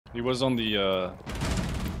He was on the,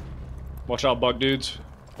 watch out, bug dudes.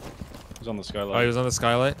 He's on the skylight. Oh, he was on the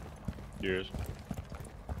skylight? Years.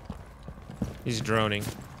 He's droning.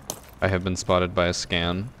 I have been spotted by a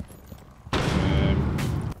scan.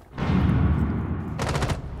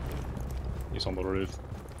 He's on the roof.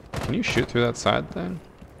 Can you shoot through that side thing?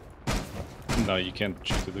 No, you can't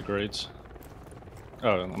shoot through the grates.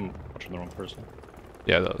 Oh, I'm watching the wrong person.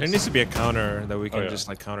 Yeah, There those. needs to be a counter that we can yeah. just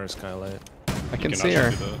like counter skylight. I can cannot see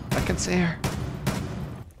her. shoot through that. I can see her.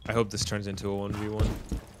 I hope this turns into a 1v1.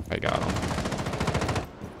 I got him.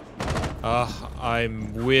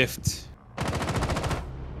 I'm whiffed.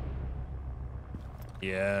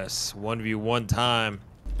 Yes, 1v1 time.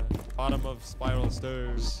 Bottom of spiral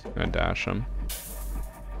stairs. I'm gonna dash him.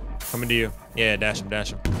 Coming to you. Yeah, dash him,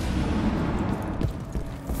 dash him.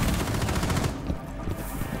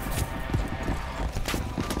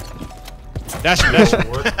 Dash him, dash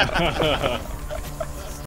him.